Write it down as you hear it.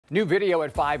New video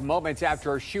at 5 moments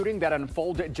after a shooting that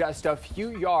unfolded just a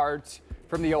few yards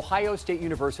from the Ohio State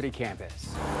University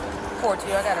campus. Report to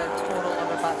you, I got a total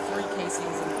of about 3 casings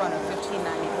in front of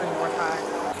 1593 North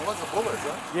High. It was a bullet,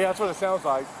 huh? Yeah, that's what it sounds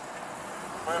like.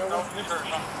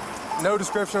 No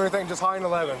description or anything, just high and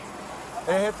 11.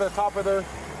 It hit the top of the...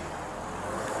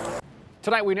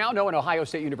 Tonight, we now know an Ohio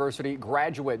State University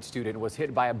graduate student was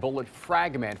hit by a bullet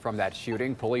fragment from that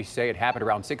shooting. Police say it happened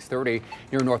around 6:30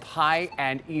 near North High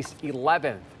and East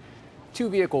 11th. 2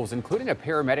 vehicles, including a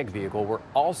paramedic vehicle, were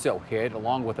also hit,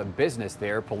 along with a business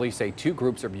there. Police say 2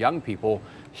 groups of young people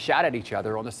shot at each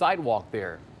other on the sidewalk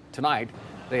there. Tonight,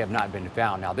 they have not been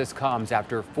found. Now, this comes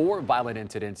after 4 violent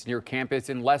incidents near campus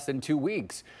in less than 2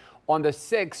 weeks. On the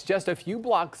 6th, just a few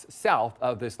blocks south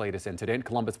of this latest incident,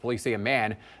 Columbus police say a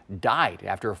man died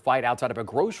after a fight outside of a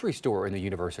grocery store in the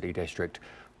University District.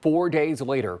 4 days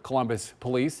later, Columbus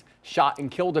police shot and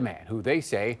killed a man who they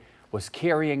say was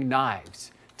carrying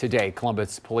knives. Today,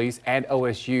 Columbus police and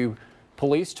OSU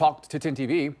police talked to 10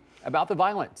 TV about the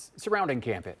violence surrounding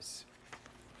campus.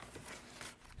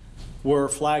 Were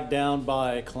flagged down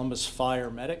by Columbus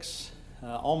fire medics.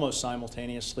 Almost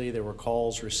simultaneously, there were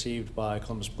calls received by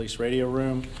Columbus Police Radio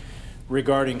Room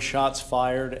regarding shots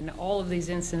fired. And all of these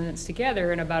incidents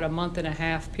together in about a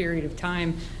month-and-a-half period of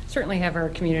time certainly have our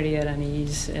community at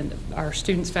unease, and our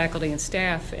students, faculty, and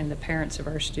staff, and the parents of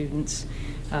our students,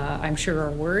 I'm sure,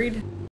 are worried.